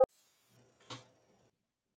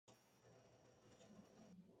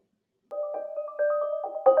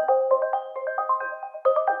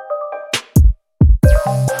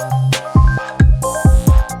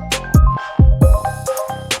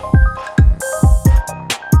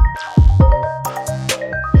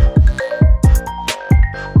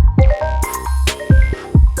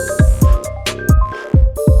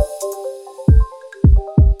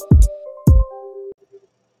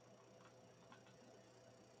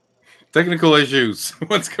Technical issues.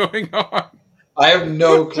 What's going on? I have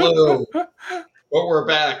no clue, but we're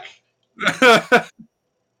back.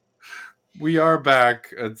 We are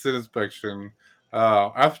back at Sin Inspection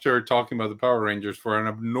after talking about the Power Rangers for an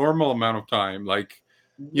abnormal amount of time. Like,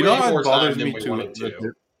 Way how more it time bothers than me we too. wanted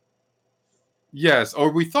to. Yes,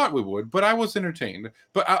 or we thought we would, but I was entertained.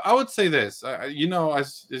 But I would say this, as you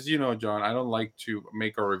know, John, I don't like to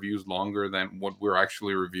make our reviews longer than what we're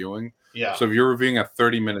actually reviewing. Yeah, So if you're reviewing a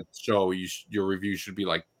 30-minute show, your review should be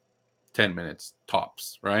like 10 minutes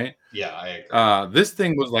tops, right? yeah, I agree. This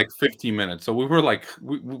thing was like 15 minutes, so we were like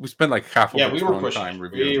we spent like half of Yeah, we its were pushing runtime it.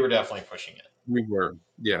 reviewing. We were definitely pushing it. We were,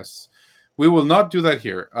 yes. We will not do that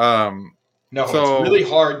here. No, it's really So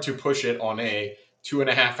hard to push it on a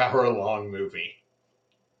 2.5 hour long movie.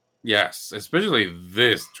 yes, especially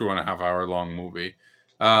this 2.5 hour long movie.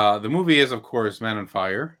 The movie is, of course, Man on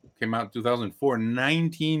Fire. Came out in 2004,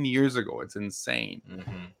 19 years ago. It's insane.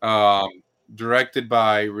 Hmm. Um, Directed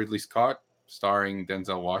by Ridley Scott, starring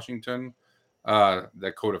Denzel Washington,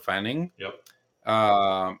 Dakota Fanning, Yep.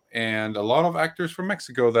 and a lot of actors from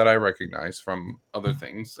Mexico that I recognize from other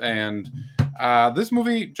things. And this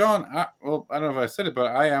movie, John, well, I don't know if I said it,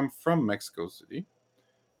 but I am from Mexico City.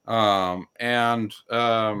 And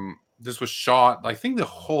this was shot, I think the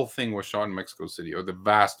whole thing was shot in Mexico City, or the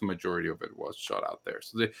vast majority of it was shot out there.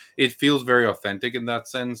 So it feels very authentic in that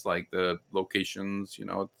sense, like the locations,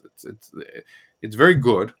 it's very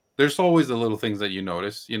good. There's always the little things that you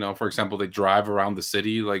notice, for example, they drive around the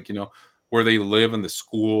city, like, where they live and the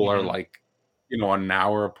school are Hmm. like, an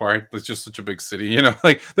hour apart. It's just such a big city,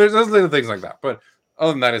 like there's those little things like that. But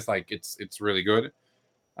other than that, it's like it's really good.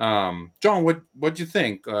 John, what'd you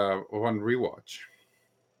think on rewatch?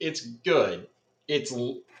 It's good.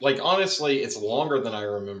 Like honestly, it's longer than I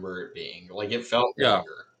remember it being. Like it felt Yeah,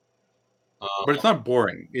 longer. but it's not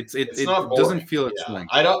boring. It's not It doesn't boring. feel its Yeah, length.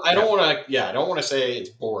 I Yeah, don't want to. Yeah, I don't want to say it's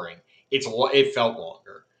boring. It felt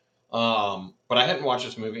longer. But I hadn't watched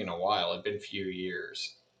this movie in a while. It'd been a few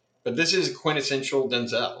years. But this is quintessential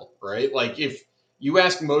Denzel, right? Like if you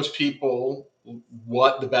ask most people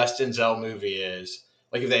what the best Denzel movie is,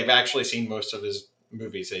 like if they've actually seen most of his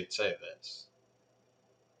movies, they'd say this.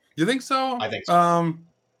 you think so? I think so.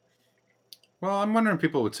 Well, I'm wondering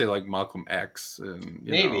people would say like Malcolm X, and like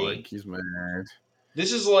Maybe he's married.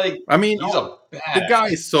 this is like I mean, he's a the guy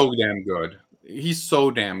badass. is so damn good. He's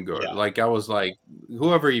so damn good. Yeah, Like I was like,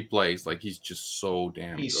 whoever he plays, like he's just so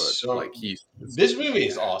damn he's good. so. Like he's just, This movie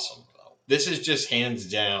is yeah. awesome though. This is just hands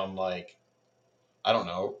down like I don't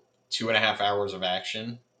know 2.5 hours of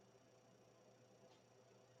action.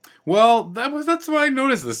 Well, that's what I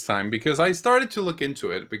noticed this time because I started to look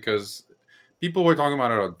into it because people were talking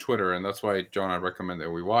about it on Twitter, and that's why John I recommend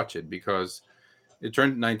that we watch it because it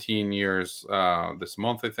turned 19 years this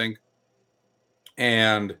month, I think,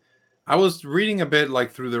 and I was reading a bit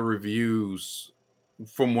like through the reviews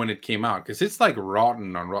from when it came out because it's like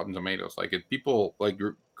rotten on Rotten Tomatoes. Like people like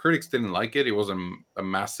critics didn't like it. It wasn't a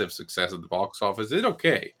massive success at the box office. It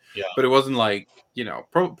okay, Yeah, but it wasn't like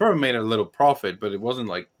probably made a little profit, but it wasn't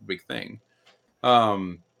like a big thing.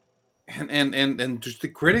 Um, and just the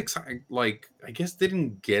critics like I guess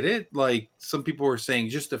didn't get it. Like some people were saying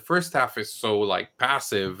just the first half is so like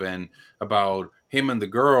passive and about him and the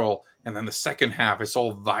girl, and then the second half is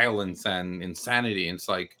all violence and insanity, and it's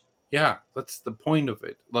like, yeah, that's the point of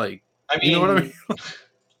it. Like, I you know what I mean? mean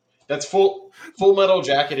that's Full Metal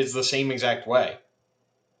Jacket is the same exact way.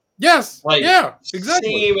 Yes, Like yeah,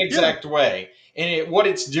 exactly, same yeah. exact way. And what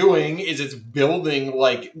it's doing is it's building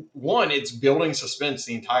like one, it's building suspense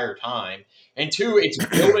the entire time, and two, it's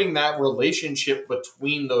building that relationship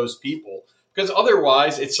between those people. Because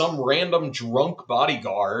otherwise, it's some random drunk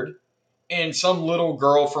bodyguard and some little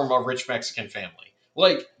girl from a rich Mexican family.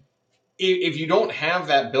 Like if you don't have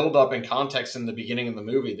that build up and context in the beginning of the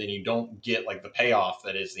movie, then you don't get like the payoff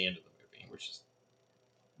that is the end of the movie, which is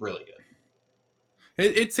really good.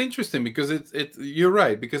 It's interesting because it's you're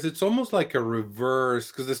right because it's almost like a reverse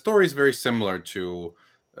because the story is very similar to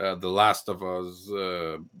The Last of Us,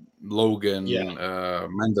 Yeah, Logan,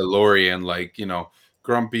 Mandalorian. Like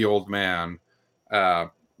grumpy old man, uh,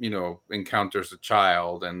 encounters a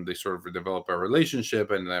child and they sort of develop a relationship,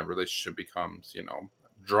 and that relationship becomes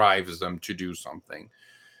drives them to do something.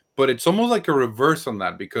 But it's almost like a reverse on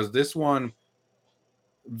that because this one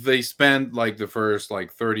they spend like the first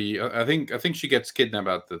like 30, I think she gets kidnapped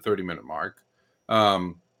at the 30-minute mark.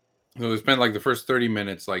 So they spend like the first 30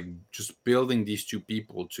 minutes like just building these two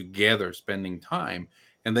people together, spending time,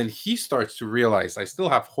 and then he starts to realize I still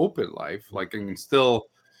have hope in life, like I can still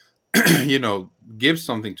you know, give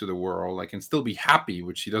something to the world, like, and still be happy,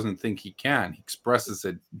 which he doesn't think he can. He expresses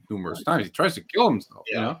it numerous times. He tries to kill himself,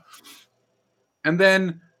 you Yeah. know, and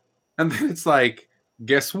then it's like,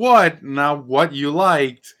 guess what? Now what you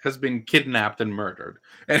liked has been kidnapped and murdered,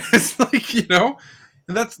 and it's like, you know,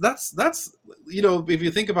 and that's you know, if you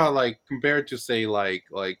think about, like, compared to, say, like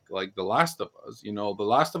The Last of Us, you know, The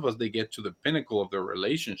Last of Us, they get to the pinnacle of their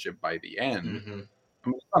relationship by the end. Hmm. I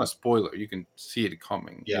mean, it's not a spoiler. You can see it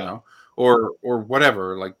coming, you Yeah. know, or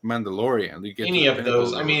whatever, like Mandalorian. You get to Any the of pinnacle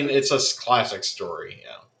those. of I the mean, it's a classic story.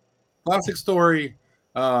 Yeah. classic story.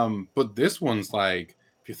 But this one's like,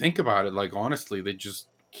 if you think about it, like, honestly, they just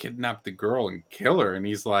kidnap the girl and kill her, and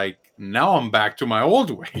he's like, now I'm back to my old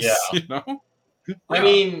Yeah. ways, you know? I Yeah.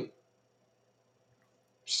 mean,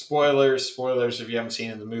 spoilers if you haven't seen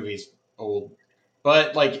it in the movies, old.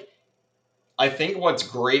 But like, I think what's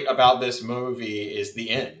great about this movie is the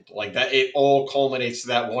end. Like that, it all culminates to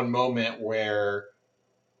that one moment where,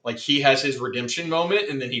 like, he has his redemption moment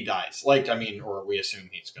and then he dies. Like, I mean, or we assume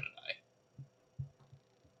he's gonna die.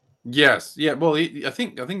 Yes. Yeah. Well, I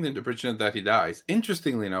think the interpretation is that he dies.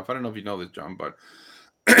 Interestingly enough, I don't know if you know this, John, but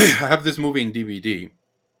I have this movie in DVD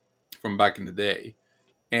from back in the day,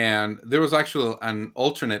 and there was actually an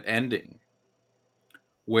alternate ending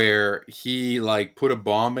where he, like, put a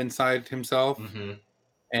bomb inside himself Hmm.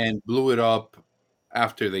 and blew it up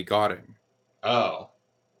after they got him. Oh,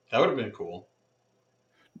 that would have been cool.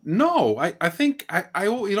 No, I think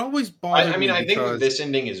it always I bothered mean, me I think that because this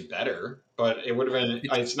ending is better, but it would have been.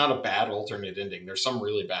 it's It's not a bad alternate ending. There's some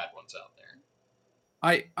really bad ones out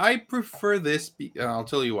there. I prefer this. I'll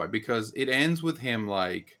tell you why. Because it ends with him,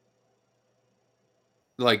 like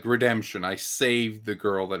redemption. I saved the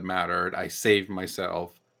girl that mattered. I saved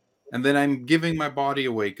myself, and then I'm giving my body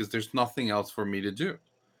away because there's nothing else for me to do.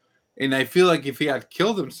 And I feel like if he had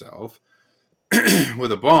killed himself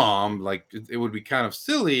with a bomb, like, it would be kind of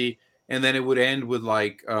silly, and then it would end with,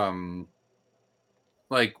 like,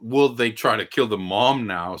 will they try to kill the mom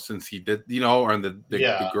now since he did, you know, or the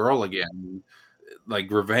Yeah, girl again, like,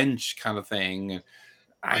 revenge kind of thing.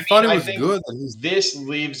 I I thought mean, it I was think good that he's this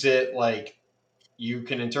leaves it like you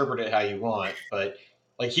can interpret it how you want, but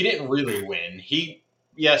like he didn't really win. He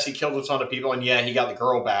Yes, he killed a ton of people, and yeah, he got the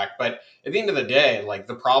girl back. But at the end of the day, like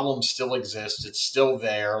the problem still exists. It's still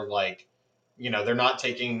there. Like they're not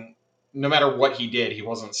taking. No matter what he did, he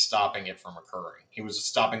wasn't stopping it from occurring. He was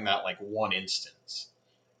stopping that like one instance.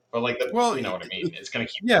 But like well, you know what I mean. It's going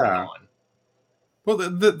to keep going yeah. on. Well,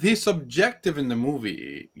 his objective in the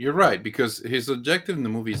movie, you're right, because his objective in the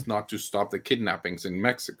movie is not to stop the kidnappings in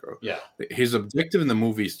Mexico. Yeah, His objective in the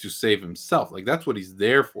movie is to save himself. Like, that's what he's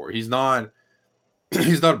there for. He's not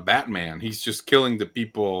he's not Batman. He's just killing the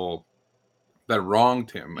people that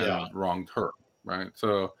wronged him yeah. and wronged her, right?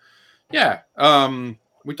 So, yeah,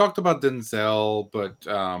 we talked about Denzel, but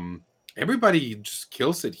everybody just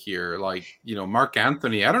kills it here. Like, you know, Mark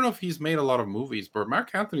Anthony. I don't know if he's made a lot of movies, but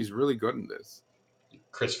Mark Anthony's really good in this.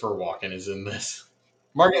 Christopher Walken is in this.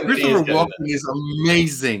 Mark Anthony is Christopher good in Walken this is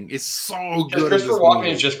amazing. Is so because good in Christopher this Walken is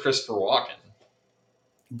movie. just Christopher Walken.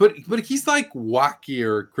 But he's like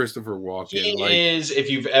wackier Christopher He Walken. Like, is, if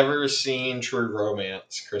you've ever seen True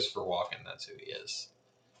Romance, Christopher Walken, that's who he is.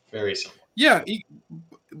 Very similar. yeah,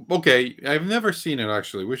 okay. I've never seen it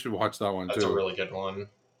actually. We should watch that one That's a too. really good one.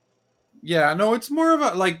 Yeah, no, it's more of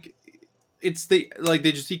a, like, it's the, like,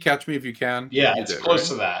 did you see Catch Me If You Can? Yeah, You it's did, close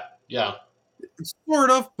right? to that. Yeah. It's sort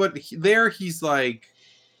of, but there he's like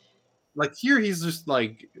here he's just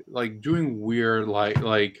like doing weird, like,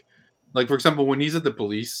 for example, when he's at the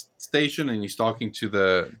police station and he's talking to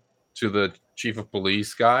the chief of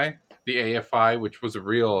police guy, the AFI, which was a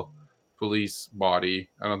real police body.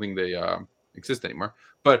 I don't think they exist anymore,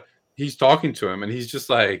 but he's talking to him and he's just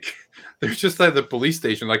like they're just at the police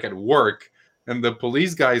station, like at work, and the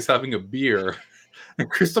police guy is having a beer and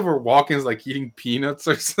Christopher Walken's like eating peanuts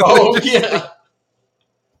or something. Oh, Just like, yeah.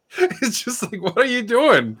 it's just like, what are you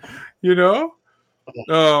doing, you know?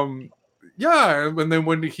 um yeah, and then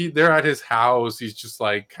when they're at his house, he's just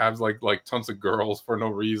like has like tons of girls for no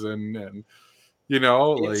reason, and you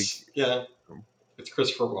know, like, Yeah. It's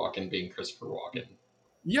Christopher Walken being Christopher Walken.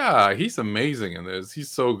 yeah, he's amazing in this.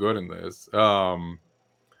 He's so good in this.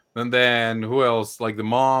 And then who else? Like the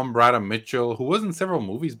mom, Brada Mitchell, who was in several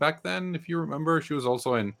movies back then, if you remember. She was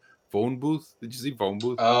also in Phone Booth. Did you see Phone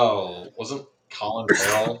Booth? Oh, wasn't Colin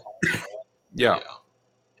Farrell? Yeah, Yeah.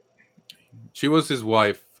 she was his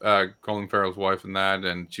wife, Colin Farrell's wife in that,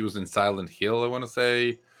 and she was in Silent Hill, I want to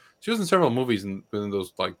say. She was in several movies within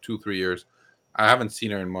those like 2 3 years. I haven't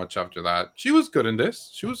seen her in much after that. She was good in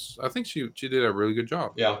this. I think she did a really good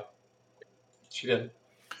job. Yeah. She did.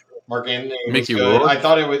 Mark Anthony was Mickey good. Rourke. I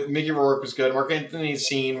thought it was Mickey Rourke was good. Mark Anthony's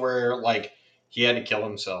scene where like he had to kill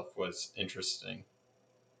himself was interesting.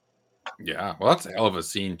 Yeah, well, that's a hell of a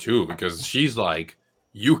scene too, because she's like,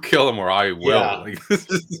 "You kill him or I will." Yeah, Like this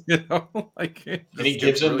is, like it and he just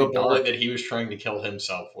gives gets him the really dark. bullet that he was trying to kill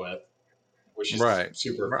himself with, which is Right,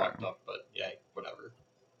 super right. fucked up. But yeah, whatever.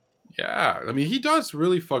 Yeah, I mean, he does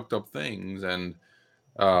really fucked up things, and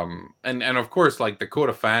of course, like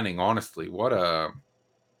Dakota Fanning. Honestly, what a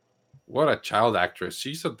child actress.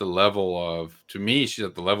 She's at the level of, to me, she's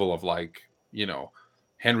at the level of like,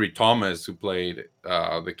 Henry Thomas, who played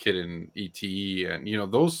the kid in E.T.,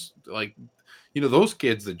 and those like, those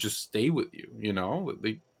kids that just stay with you.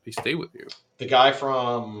 They stay with you. The guy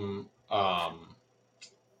from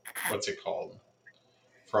what's it called?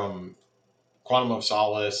 From Quantum of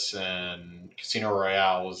Solace and Casino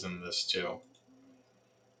Royale was in this too.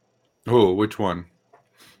 Oh, which one?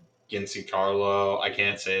 Gincy Carlo. I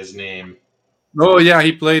can't say his name. Oh yeah,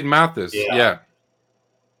 he played Mathis. Yeah, Yeah,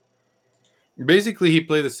 basically he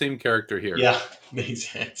played the same character here, yeah, the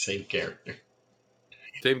exact same character.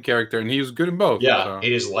 and he was good in both. Yeah, So he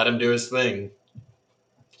just let him do his thing.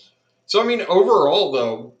 So I mean, overall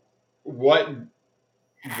though, what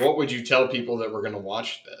what would you tell people that were going to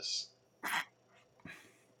watch this?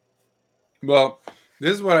 well,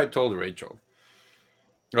 this is what I told Rachel.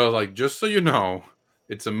 I was like, just so you know,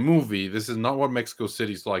 it's a movie. This is not what Mexico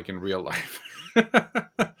City's like in real life.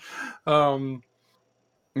 um,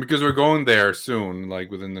 because we're going there soon,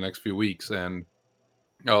 like within the next few weeks, and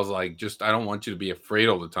I was like, just I don't want you to be afraid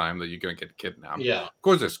all the time that you're gonna get kidnapped. Yeah, Of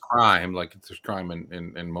course, there's crime, like there's crime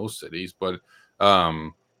in most cities, but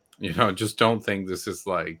um, just don't think this is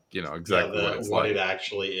like yeah, exactly what the it's what it like.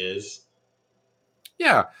 actually is.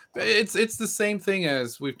 Yeah, it's the same thing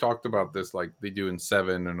as we've talked about this, like they do in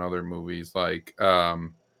Seven and other movies, like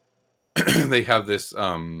they have this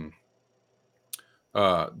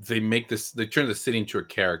they turn the city into a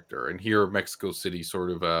character, and here Mexico City sort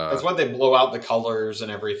of That's why they blow out the colors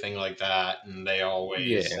and everything like that, and they yeah,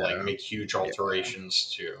 always like make huge yeah.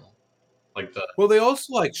 alterations too, like the Well, they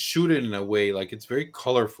also like shoot it in a way like it's very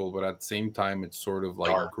colorful, but at the same time it's sort of like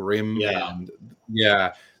dark. grim, Yeah, and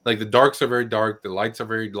yeah, like the darks are very dark, the lights are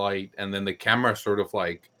very light, and then the camera sort of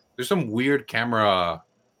like there's some weird camera,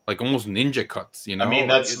 like almost ninja cuts, I mean like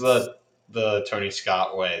that's it's the Tony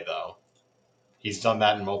Scott way though. He's done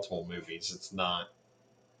that in multiple movies. It's not.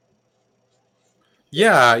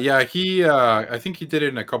 yeah, yeah. He I think he did it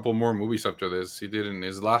in a couple more movies after this. He did in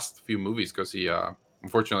his last few movies because he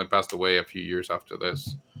unfortunately passed away a few years after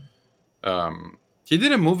this. He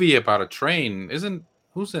did a movie about a train. Isn't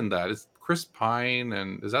who's in that? It's Chris Pine,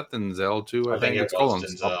 and is that Denzel too? I I think think it it's called was Denzel.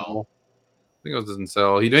 Unstoppable. I think it was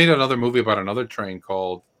Denzel. He made another movie about another train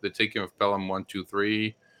called The Taking of Pelham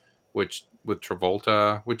 123, which with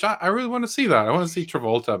Travolta, which I really want to see that. I want to see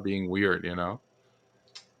Travolta being weird.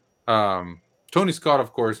 Um, Tony Scott,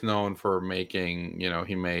 of course, known for making,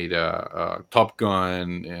 he made Top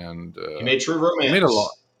Gun, and He made True he made a lot.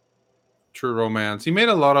 Romance. True Romance. He made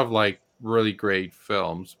a lot of like really great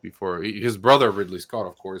films before. His brother Ridley Scott,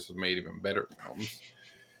 of course, has made even better films.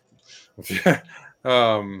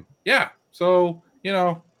 Yeah. So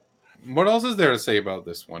what else is there to say about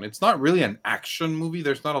this one? It's not really an action movie.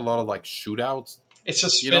 There's not a lot of like shootouts.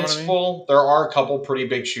 It's You know what I mean? suspenseful. There are a couple pretty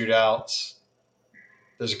big shootouts.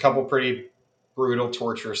 There's a couple pretty brutal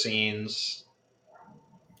torture scenes.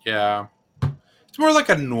 Yeah. It's more like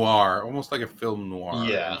a noir, almost like a film noir in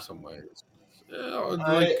Yeah, some ways.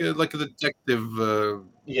 I Like a detective. You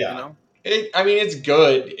yeah. know. I mean, it's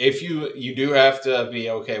good if you do have to be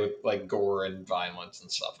okay with like gore and violence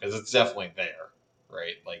and stuff because it's definitely there,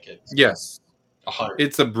 right? Like it's Yes. 100.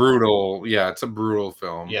 It's a brutal. Yeah, it's a brutal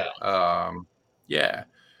film. Yeah, Yeah.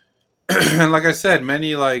 And like I said,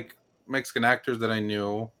 many like Mexican actors that I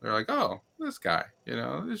knew, they're like, "Oh, this guy,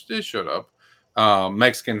 this showed up."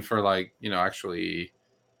 Mexican for like, actually,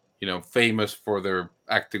 famous for their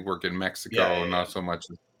acting work in yeah, Mexico, yeah, and yeah. not so much.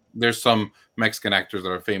 There's some Mexican actors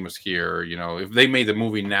that are famous here. If they made the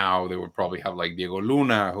movie now, they would probably have like Diego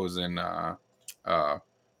Luna, who's in uh,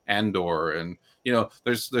 Andor, and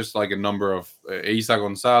there's like a number of Isa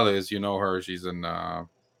Gonzalez. You know her? She's in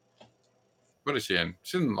what is she in?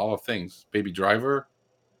 She's in all of things. Baby Driver.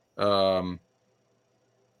 Um,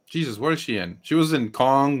 Jesus, what is she in? She was in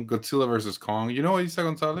Kong, Godzilla versus Kong. You know Isa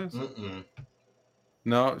Gonzalez? Mm-mm.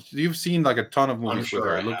 No, you've seen like a ton of I'm movies with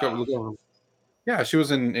sure I her. have. Look up. Yeah, she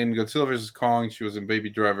was in Godzilla versus Kong. She was in Baby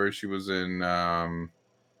Driver. She was in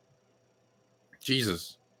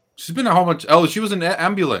Jesus. She's been a whole bunch. Oh, she was in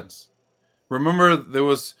Ambulance. Remember there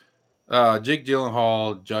was Jake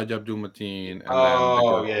Gyllenhaal, Judge Abdul Mateen, and then the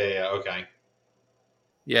Oh yeah, girl. yeah, yeah. Okay.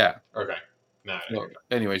 Yeah. Okay. No, So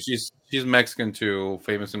anyway, she's Mexican too,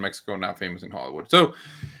 famous in Mexico, not famous in Hollywood. So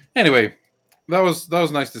anyway, that was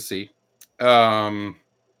nice to see.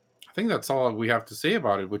 I think that's all we have to say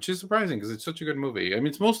about it, which is surprising because it's such a good movie. I mean,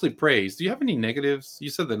 it's mostly praise. Do you have any negatives? You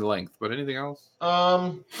said the length, but anything else?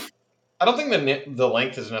 um, I don't think the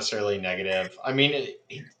length is necessarily negative. I mean,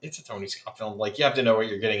 it's a Tony Scott film. Like you have to know what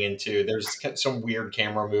you're getting into. There's some weird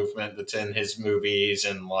camera movement that's in his movies,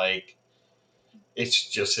 and like it's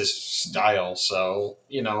just his style. So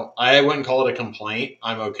I wouldn't call it a complaint.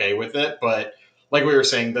 I'm okay with it, but like we were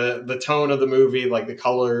saying, the tone of the movie, like the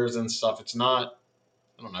colors and stuff, it's not.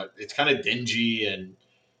 I don't know. It's kind of dingy, and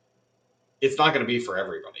it's not going to be for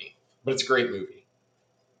everybody. But it's a great movie.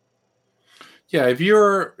 Yeah, if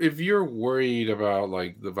you're worried about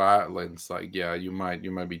like the violence, like yeah, you might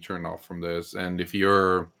be turned off from this. And if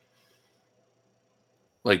you're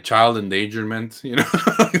like child endangerment,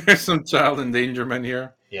 there's some child endangerment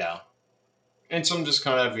here. Yeah, and some just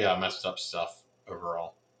kind of messed up stuff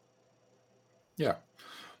overall. Yeah,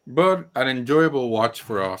 but an enjoyable watch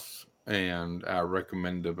for us and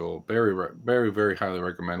recommendable. Very, very highly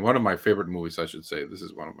recommend. One of my favorite movies, I should say. This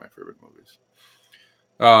is one of my favorite movies.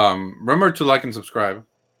 Remember to like and subscribe.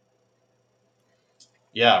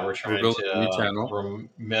 Yeah, we're We're trying building a new to channel.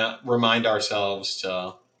 remind ourselves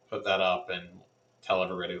to put that up and tell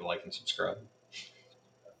everybody to like and subscribe.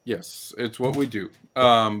 Yes, it's what we do.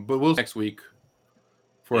 But we'll see you next week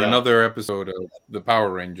for Yeah, another episode of the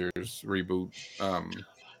Power Rangers reboot. Um,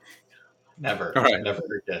 never, all right, never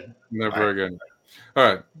again. All never right. again. All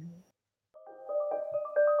right.